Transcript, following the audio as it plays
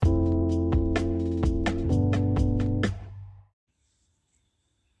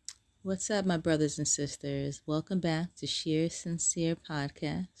What's up, my brothers and sisters? Welcome back to Sheer Sincere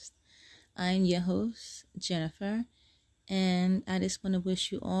Podcast. I'm your host, Jennifer, and I just want to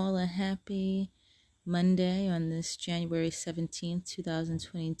wish you all a happy Monday on this January 17th,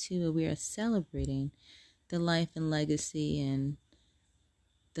 2022, where we are celebrating the life and legacy and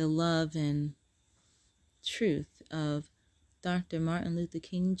the love and truth of Dr. Martin Luther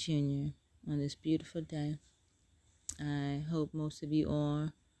King Jr. on this beautiful day. I hope most of you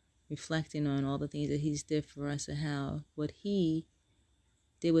are reflecting on all the things that he's did for us and how what he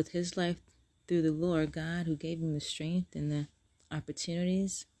did with his life through the Lord God, who gave him the strength and the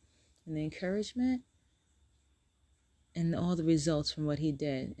opportunities and the encouragement and all the results from what he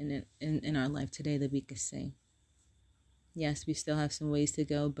did in our life today that we could see. Yes, we still have some ways to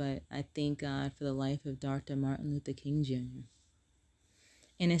go, but I thank God for the life of Dr. Martin Luther King Jr.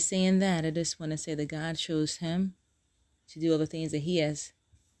 And in saying that, I just want to say that God chose him to do all the things that he has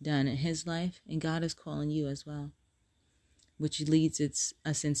done in his life, and God is calling you as well, which leads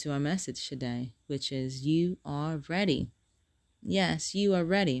us into our message today, which is you are ready. Yes, you are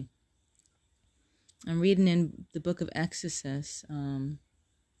ready. I'm reading in the book of Exodus,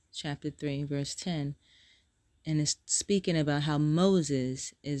 chapter 3, verse 10, and it's speaking about how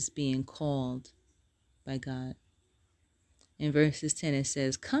Moses is being called by God. In verses 10 it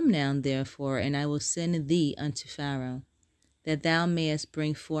says, "Come now, therefore, and I will send thee unto Pharaoh, that thou mayest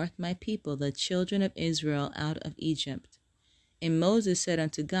bring forth my people, the children of Israel, out of Egypt. And Moses said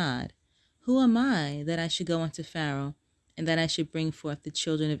unto God, Who am I that I should go unto Pharaoh, and that I should bring forth the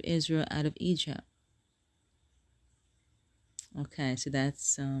children of Israel out of Egypt?" Okay, so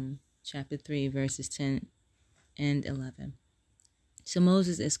that's chapter 3, verses 10 and 11. So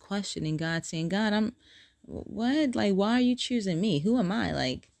Moses is questioning God, saying, God, what? Like, why are you choosing me? Who am I?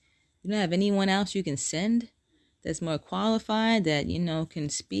 Like, you don't have anyone else you can send that's more qualified, that, can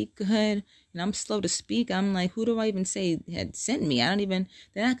speak good. And I'm slow to speak. I'm like, who do I even say had sent me? They're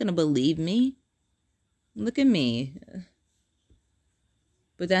not going to believe me. Look at me.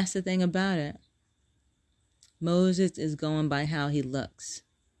 But that's the thing about it. Moses is going by how he looks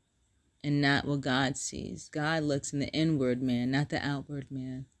and not what God sees. God looks in the inward man, not the outward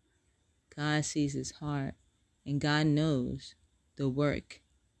man. God sees his heart, and God knows the work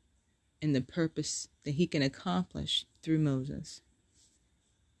and the purpose that he can accomplish through Moses.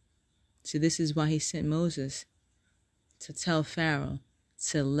 So this is why he sent Moses to tell Pharaoh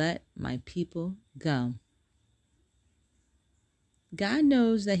to let my people go. God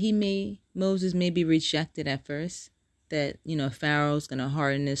knows that Moses may be rejected at first, that, Pharaoh's going to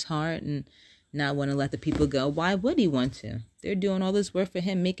harden his heart and not want to let the people go. Why would he want to? They're doing all this work for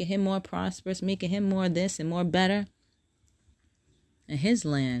him, making him more prosperous, making him more this and more better in his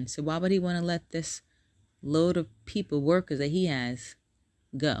land. So why would he want to let this load of people, workers that he has,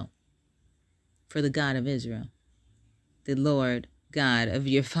 go for the God of Israel, the Lord God of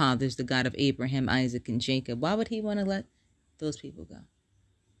your fathers, the God of Abraham, Isaac, and Jacob? Why would he want to let those people go?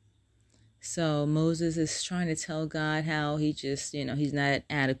 So Moses is trying to tell God how he just, he's not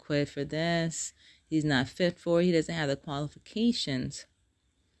adequate for this. He's not fit for it. He doesn't have the qualifications.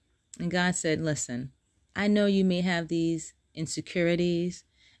 And God said, listen, I know you may have these insecurities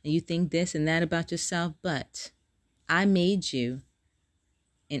and you think this and that about yourself, but I made you,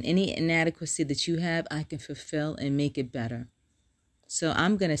 and any inadequacy that you have, I can fulfill and make it better. So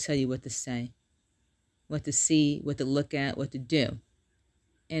I'm going to tell you what to say, what to see, what to look at, what to do.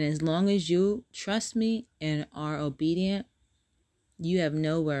 And as long as you trust me and are obedient, you have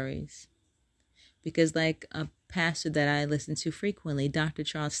no worries. Because like a pastor that I listen to frequently, Dr.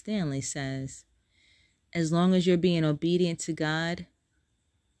 Charles Stanley, says, as long as you're being obedient to God,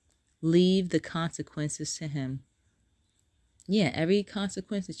 leave the consequences to him. Yeah, every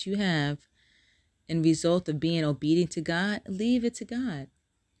consequence that you have in result of being obedient to God, leave it to God.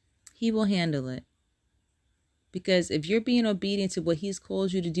 He will handle it. Because if you're being obedient to what he's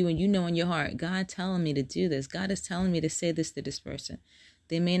called you to do, and you know in your heart, God telling me to do this, God is telling me to say this to this person.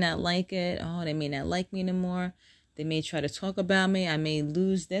 They may not like it. Oh, they may not like me anymore. They may try to talk about me. I may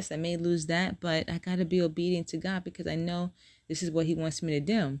lose this. I may lose that. But I got to be obedient to God because I know this is what he wants me to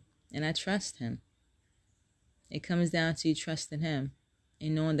do. And I trust him. It comes down to you trusting him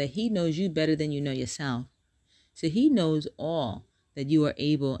and knowing that he knows you better than you know yourself. So he knows all that you are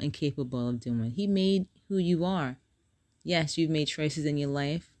able and capable of doing. He made who you are. Yes, you've made choices in your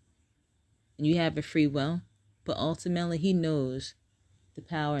life and you have a free will, but ultimately he knows the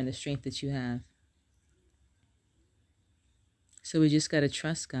power and the strength that you have. So we just got to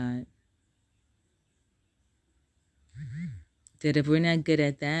trust God. That if we're not good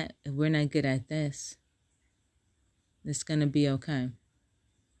at that, if we're not good at this, it's going to be okay.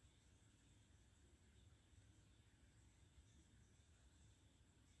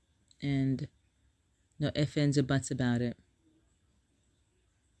 and no ifs, ands, or buts about it.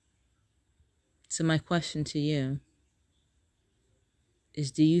 So my question to you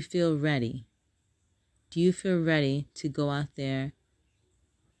is, do you feel ready? Do you feel ready to go out there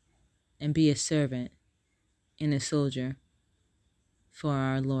and be a servant and a soldier for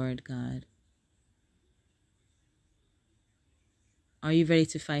our Lord God? Are you ready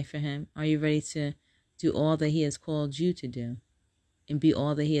to fight for him? Are you ready to do all that he has called you to do and be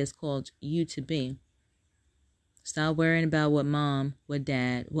all that he has called you to be? Stop worrying about what mom, what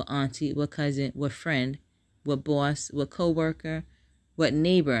dad, what auntie, what cousin, what friend, what boss, what coworker, what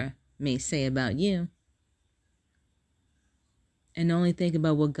neighbor may say about you. And only think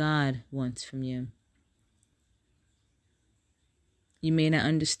about what God wants from you. You may not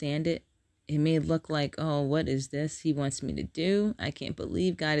understand it. It may look like, oh, what is this he wants me to do? I can't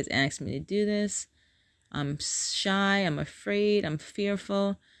believe God has asked me to do this. I'm shy, I'm afraid, I'm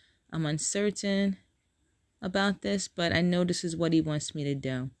fearful, I'm uncertain about this, but I know this is what he wants me to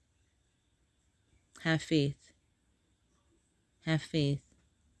do. Have faith. Have faith.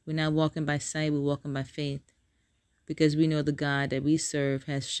 We're not walking by sight, we're walking by faith. Because we know the God that we serve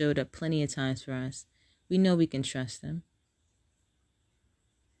has showed up plenty of times for us. We know we can trust him.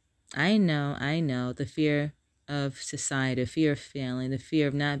 I know the fear of society, the fear of failing, the fear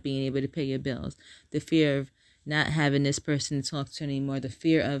of not being able to pay your bills, the fear of not having this person to talk to anymore, the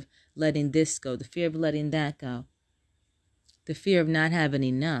fear of letting this go, the fear of letting that go, the fear of not having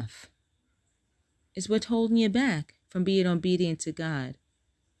enough is what's holding you back from being obedient to God.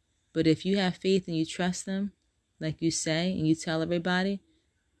 But if you have faith and you trust him, like you say, and you tell everybody,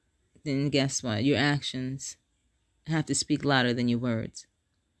 then guess what? Your actions have to speak louder than your words.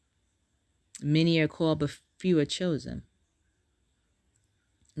 Many are called, but few are chosen.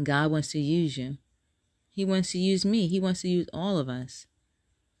 God wants to use you. He wants to use me. He wants to use all of us.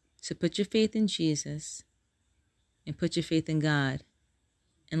 So put your faith in Jesus and put your faith in God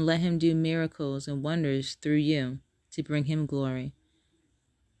and let him do miracles and wonders through you to bring him glory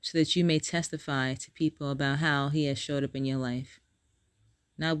so that you may testify to people about how he has showed up in your life.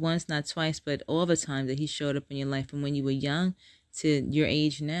 Not once, not twice, but all the times that he showed up in your life from when you were young to your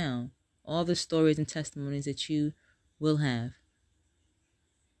age now. All the stories and testimonies that you will have.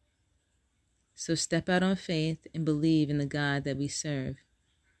 So step out on faith and believe in the God that we serve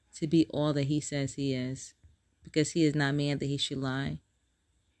to be all that he says he is, because he is not man that he should lie.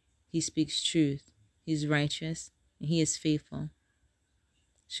 He speaks truth. He's righteous and he is faithful.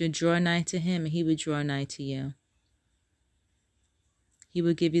 So draw nigh to him and he will draw nigh to you. He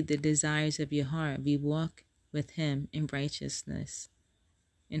will give you the desires of your heart. We walk with him in righteousness,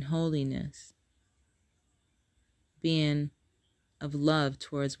 in holiness, being of love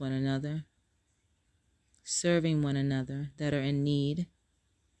towards one another, serving one another that are in need,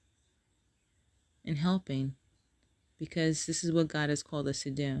 and helping, because this is what God has called us to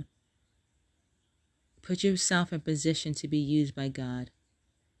do. Put yourself in position to be used by God.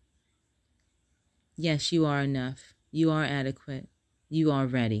 Yes, you are enough. You are adequate. You are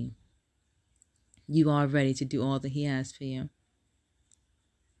ready. You are ready to do all that he has for you.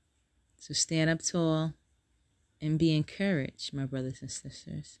 So stand up tall and be encouraged, my brothers and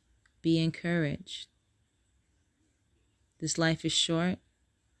sisters. Be encouraged. This life is short.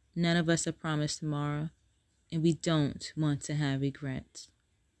 None of us are promised tomorrow, and we don't want to have regrets.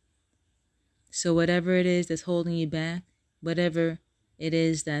 So whatever it is that's holding you back, whatever it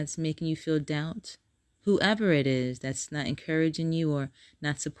is that's making you feel doubt, whoever it is that's not encouraging you or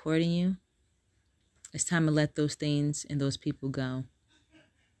not supporting you, it's time to let those things and those people go.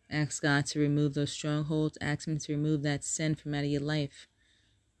 Ask God to remove those strongholds. Ask him to remove that sin from out of your life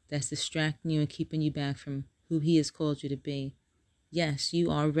that's distracting you and keeping you back from who he has called you to be. Yes,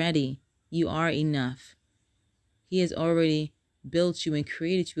 you are ready. You are enough. He has already built you and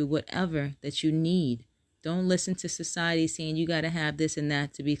created you with whatever that you need. Don't listen to society saying you got to have this and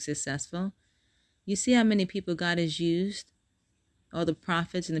that to be successful. You see how many people God has used? All the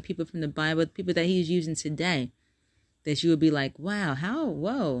prophets and the people from the Bible, the people that he's using today, that you would be like, wow,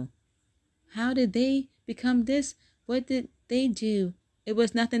 how did they become this? What did they do? It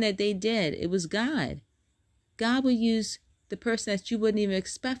was nothing that they did. It was God. God will use the person that you wouldn't even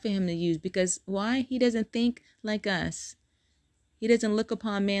expect for him to use, because why? He doesn't think like us. He doesn't look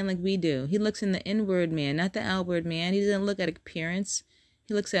upon man like we do. He looks in the inward man, not the outward man. He doesn't look at appearance.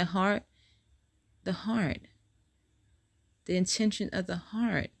 He looks at heart, the intention of the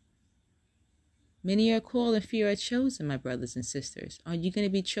heart. Many are called and few are chosen, my brothers and sisters. Are you going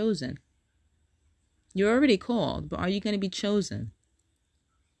to be chosen? You're already called, but are you going to be chosen?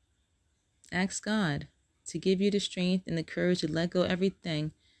 Ask God to give you the strength and the courage to let go of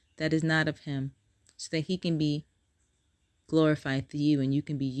everything that is not of him, so that he can be glorified through you and you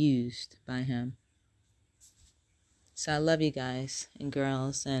can be used by him. So I love you guys and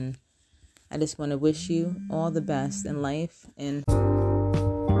girls, and I just want to wish you all the best in life and